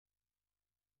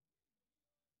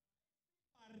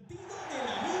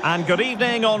And good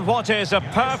evening on what is a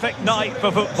perfect night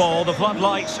for football. The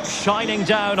floodlights shining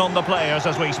down on the players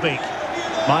as we speak.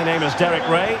 My name is Derek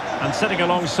Ray, and sitting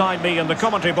alongside me in the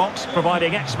commentary box,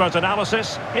 providing expert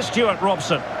analysis, is Stuart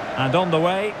Robson. And on the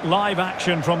way, live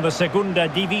action from the Segunda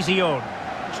División.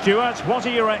 Stuart, what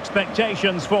are your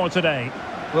expectations for today?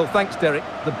 Well, thanks, Derek.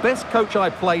 The best coach I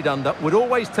played under would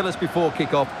always tell us before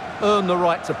kick-off, earn the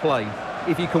right to play.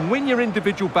 If you can win your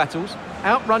individual battles,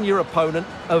 outrun your opponent,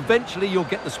 eventually you'll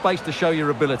get the space to show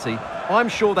your ability. I'm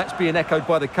sure that's being echoed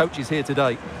by the coaches here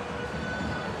today.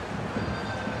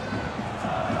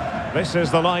 This is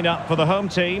the lineup for the home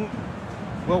team.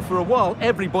 Well, for a while,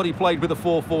 everybody played with a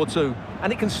 4-4-2,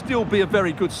 and it can still be a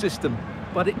very good system.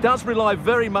 But it does rely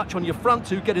very much on your front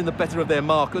two getting the better of their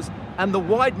markers, and the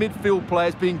wide midfield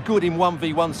players being good in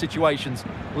 1v1 situations.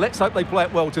 Let's hope they play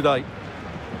it well today.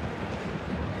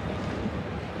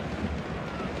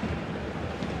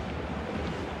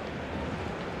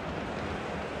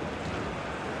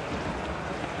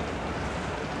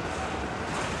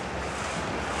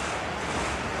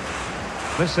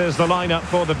 This is the lineup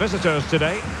for the visitors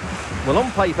today. Well,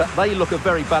 on paper, they look a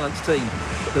very balanced team.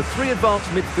 But the three advanced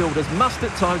midfielders must at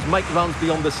times make runs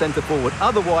beyond the centre forward.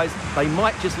 Otherwise, they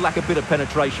might just lack a bit of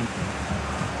penetration.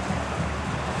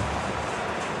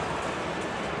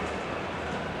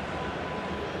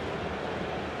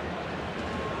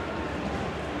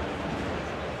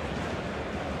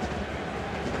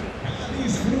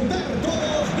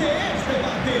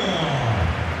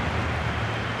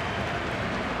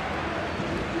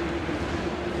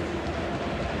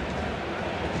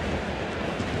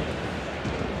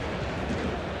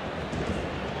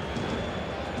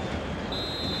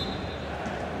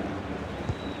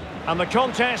 And the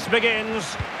contest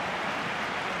begins.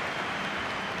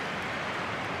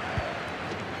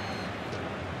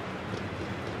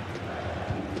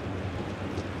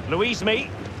 Luis Mee.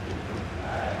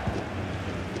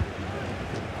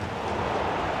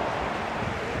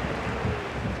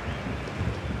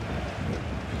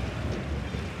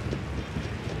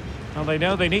 Well, they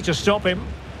know they need to stop him.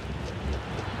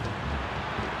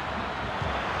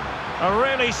 A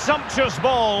really sumptuous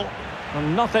ball.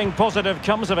 And nothing positive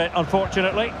comes of it,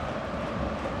 unfortunately.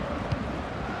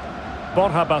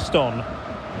 Borja Baston.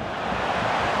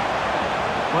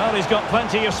 Well, he's got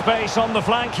plenty of space on the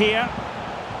flank here.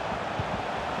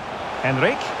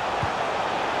 Enric.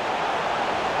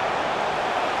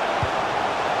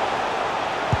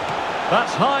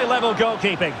 That's high-level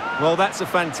goalkeeping. Well, that's a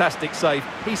fantastic save.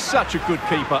 He's such a good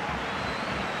keeper.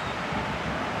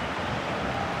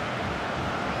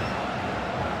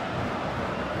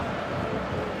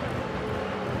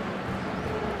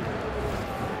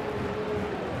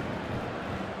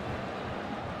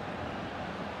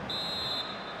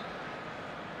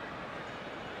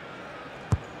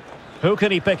 Who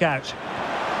can he pick out?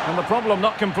 And the problem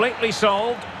not completely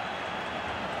solved.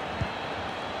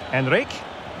 Enric.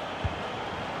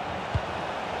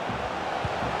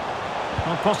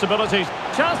 No possibilities.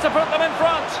 Chance to put them in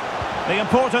front. The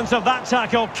importance of that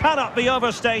tackle cannot be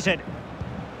overstated.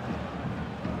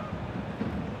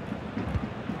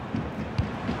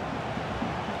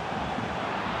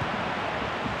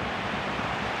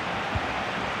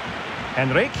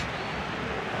 Enric.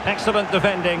 Excellent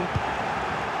defending.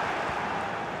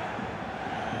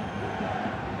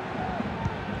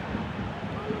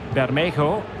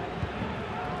 Bermejo.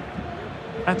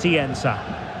 Atienza.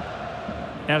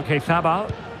 El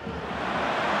Quezabal.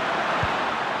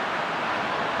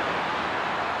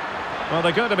 Well,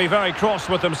 they're going to be very cross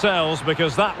with themselves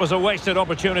because that was a wasted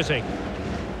opportunity.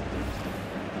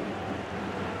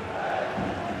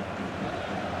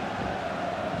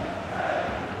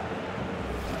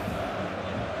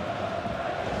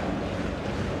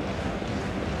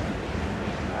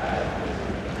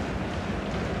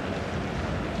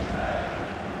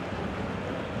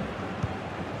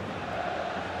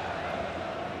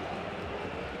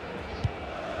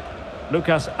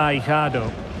 Lucas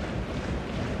Aijado.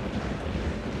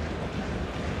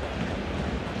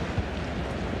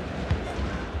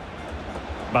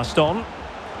 Baston.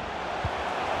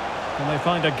 Can they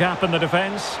find a gap in the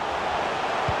defence?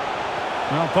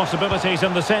 Well, possibilities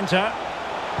in the centre.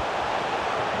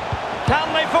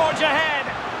 Can they forge ahead?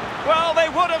 Well, they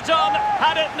would have done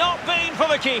had it not been for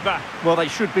the keeper. Well, they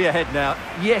should be ahead now.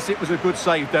 Yes, it was a good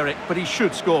save, Derek, but he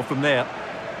should score from there.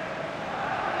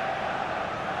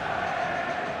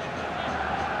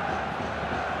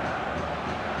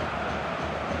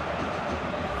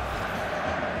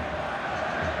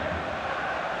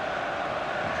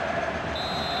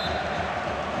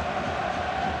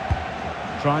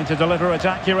 Trying to deliver it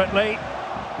accurately.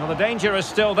 Well, the danger is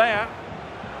still there.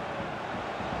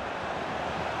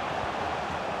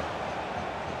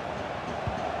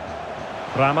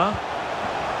 Rama.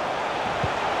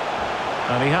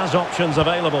 And he has options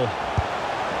available.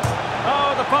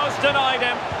 Oh, the post denied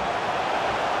him.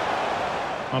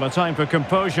 Well, a time for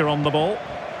composure on the ball.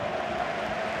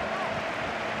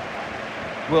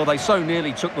 Well, they so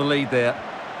nearly took the lead there.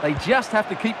 They just have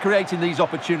to keep creating these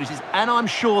opportunities, and I'm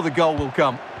sure the goal will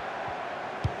come.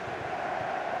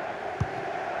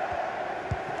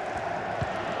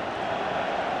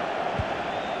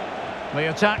 The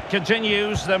attack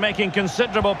continues. They're making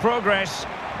considerable progress.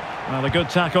 Well, a good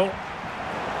tackle.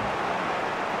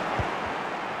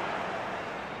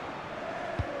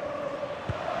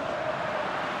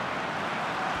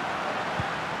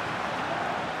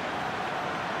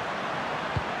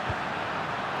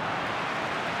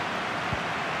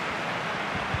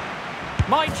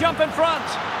 Might jump in front.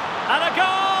 And a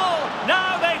goal!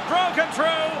 Now they've broken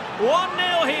through.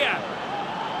 1-0 here.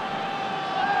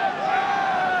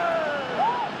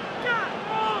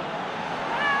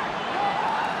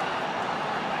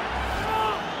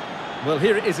 Well,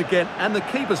 here it is again, and the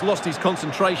keeper's lost his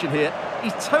concentration here.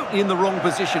 He's totally in the wrong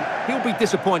position. He'll be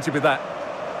disappointed with that.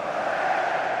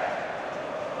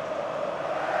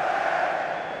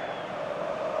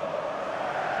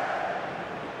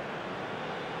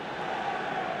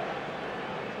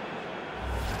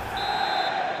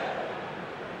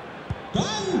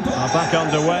 Back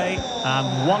underway,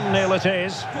 and 1-0 it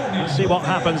is. Let's see what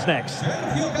happens next.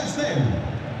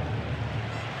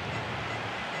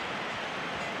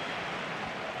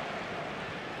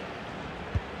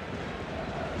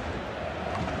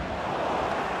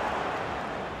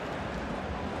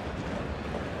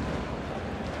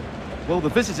 Well, the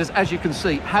visitors, as you can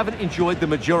see, haven't enjoyed the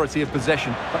majority of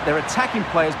possession, but their attacking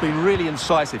play has been really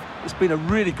incisive. It's been a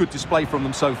really good display from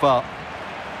them so far.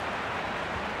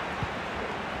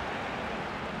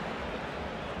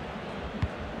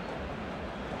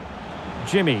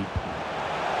 Jimmy.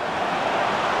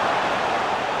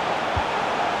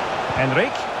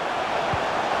 Henrik.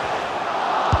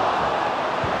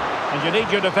 And you need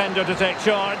your defender to take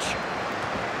charge.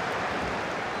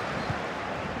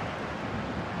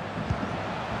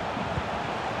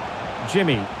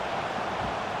 Jimmy.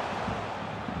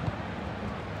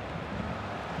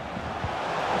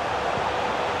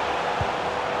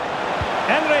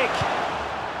 Henrik.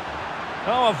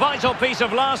 Oh, a vital piece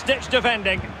of last-ditch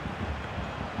defending.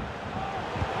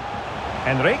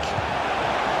 Henrik.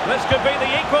 This could be the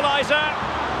equaliser.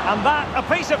 And that, a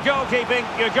piece of goalkeeping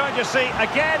you're going to see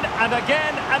again and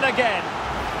again and again.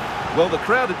 Well, the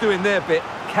crowd are doing their bit.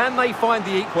 Can they find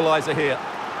the equaliser here?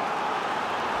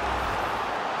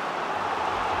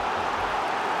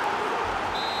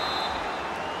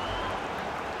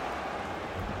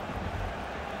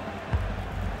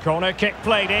 Corner kick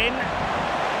played in.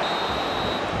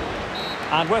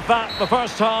 And with that, the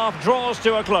first half draws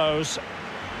to a close.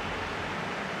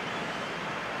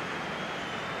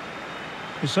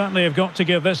 You certainly have got to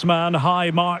give this man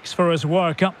high marks for his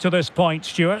work up to this point,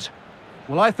 Stuart.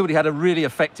 Well, I thought he had a really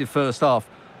effective first half.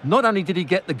 Not only did he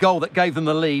get the goal that gave them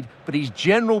the lead, but his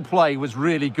general play was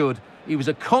really good. He was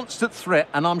a constant threat,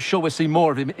 and I'm sure we'll see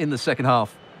more of him in the second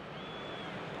half.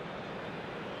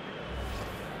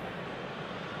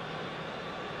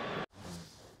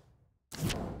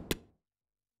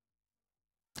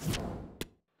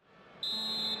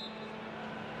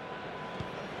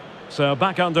 So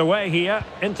back underway here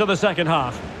into the second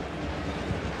half.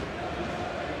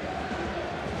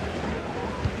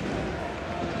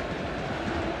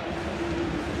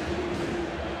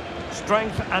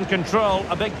 Strength and control,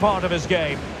 a big part of his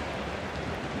game.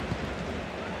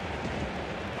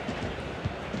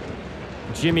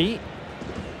 Jimmy.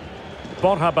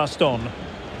 Borja Baston.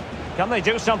 Can they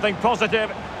do something positive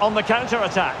on the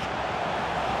counter-attack?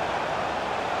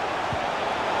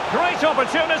 Great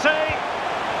opportunity.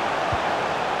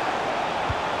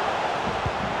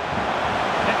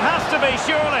 Has to be,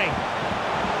 surely.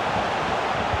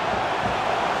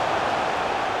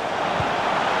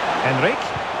 Henrik.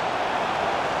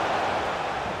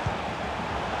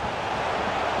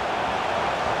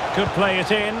 Could play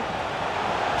it in.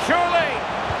 Surely.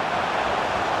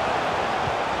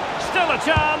 Still a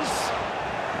chance.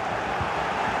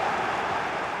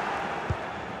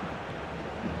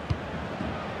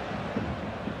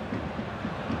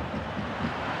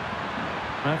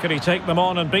 How can he take them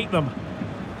on and beat them?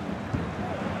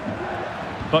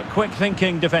 But quick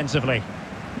thinking defensively.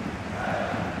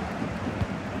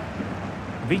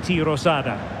 Viti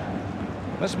Rosada.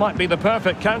 This might be the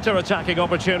perfect counter-attacking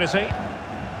opportunity.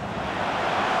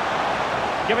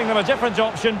 Giving them a different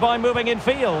option by moving in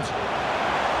field.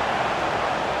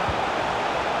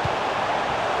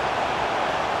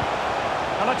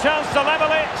 And a chance to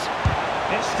level it.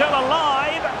 It's still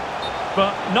alive,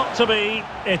 but not to be.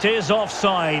 It is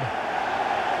offside.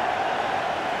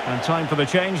 And time for the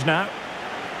change now.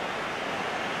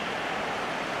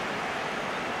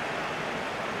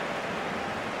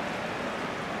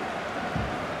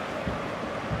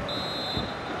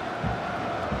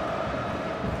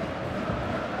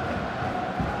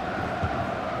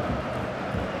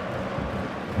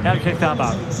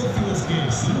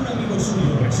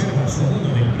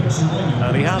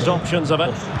 And he has options of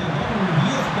it.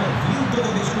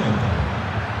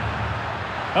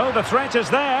 Oh, the threat is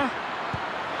there.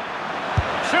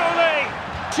 Surely,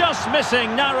 just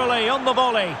missing narrowly on the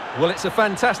volley. Well, it's a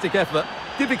fantastic effort.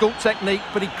 Difficult technique,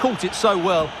 but he caught it so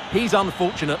well. He's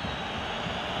unfortunate.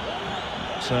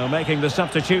 So making the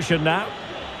substitution now.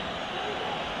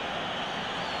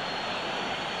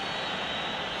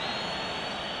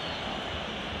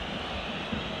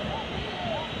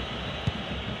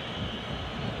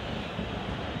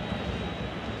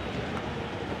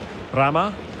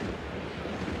 Rama.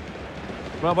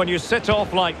 Well, when you sit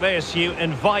off like this, you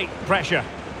invite pressure.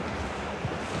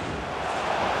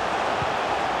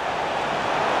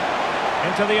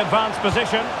 Into the advanced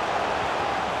position.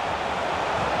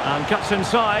 And cuts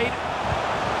inside.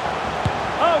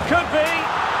 Oh, could be.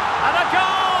 And a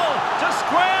goal to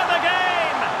square the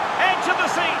game. Edge of the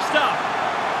seat stuff.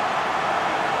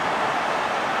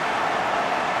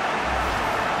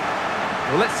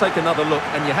 Well, let's take another look,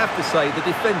 and you have to say the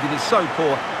defending is so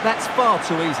poor. That's far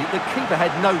too easy. The keeper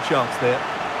had no chance there.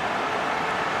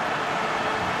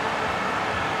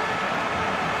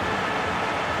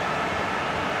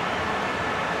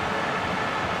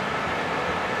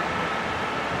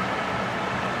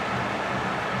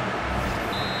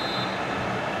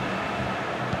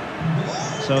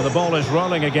 So the ball is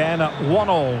rolling again at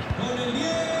 1-1.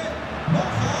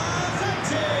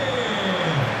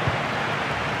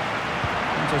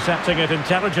 Intercepting it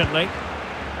intelligently.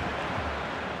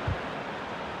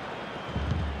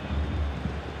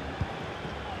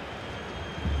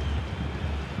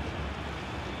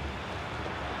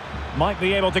 Might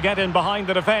be able to get in behind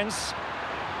the defence.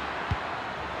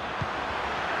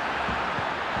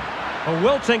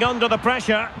 Wilting under the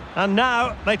pressure, and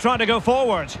now they try to go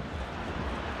forward.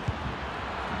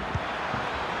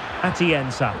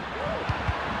 Atienza.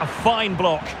 A fine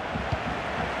block.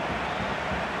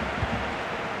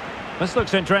 This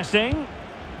looks interesting.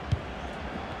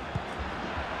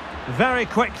 Very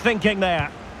quick thinking there.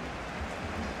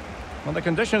 Well, the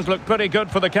conditions look pretty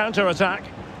good for the counter-attack.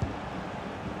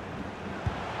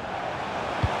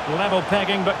 Level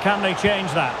pegging, but can they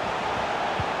change that?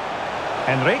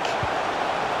 Henrik.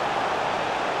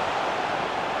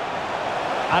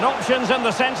 And options in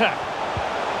the centre.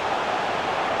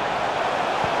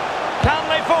 Can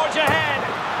they forge ahead?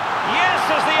 Yes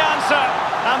is the answer.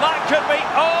 And that could be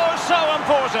oh so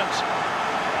important.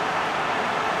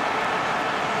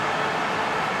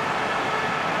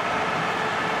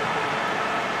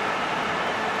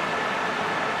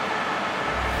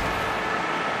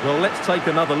 Well, let's take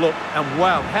another look. And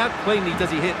wow, how cleanly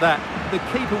does he hit that? The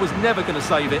keeper was never going to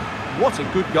save it. What a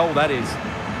good goal that is.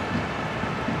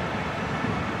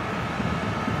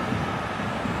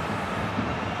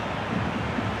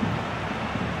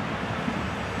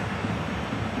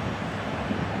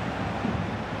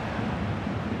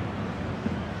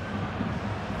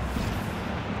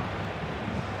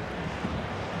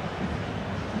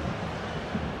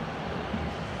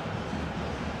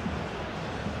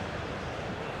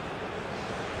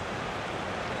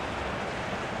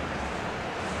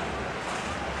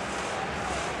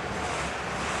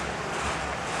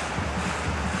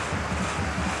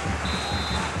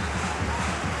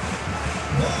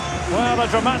 Well, a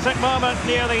dramatic moment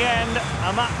near the end,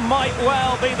 and that might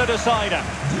well be the decider.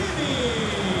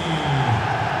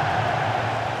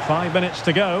 5 minutes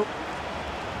to go.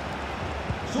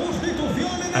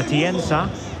 Atienza.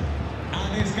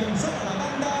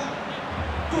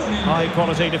 High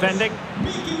quality defending.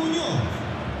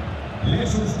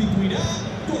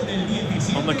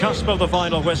 On the cusp of the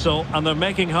final whistle, and they're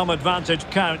making home advantage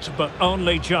count, but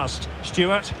only just.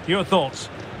 Stuart, your thoughts?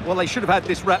 Well, they should have had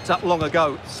this wrapped up long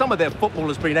ago. Some of their football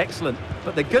has been excellent,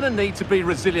 but they're going to need to be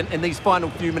resilient in these final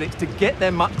few minutes to get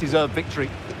their much-deserved victory.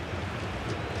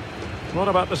 What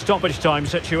about the stoppage time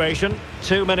situation?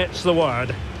 2 minutes the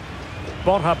word.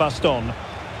 Borja Baston.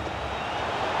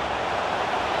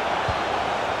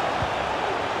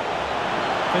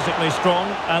 Physically strong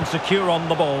and secure on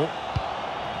the ball.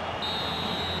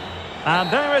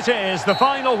 And there it is, the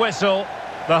final whistle.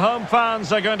 The home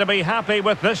fans are going to be happy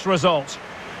with this result.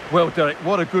 Well, Derek,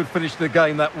 what a good finish to the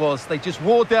game that was. They just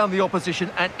wore down the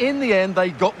opposition, and in the end, they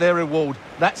got their reward.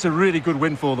 That's a really good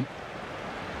win for them.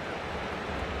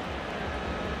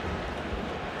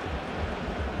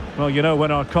 Well, you know,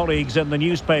 when our colleagues in the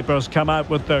newspapers come out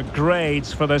with their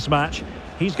grades for this match,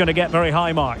 he's going to get very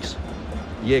high marks.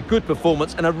 Yeah, good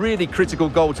performance and a really critical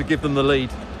goal to give them the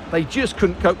lead. They just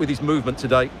couldn't cope with his movement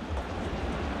today.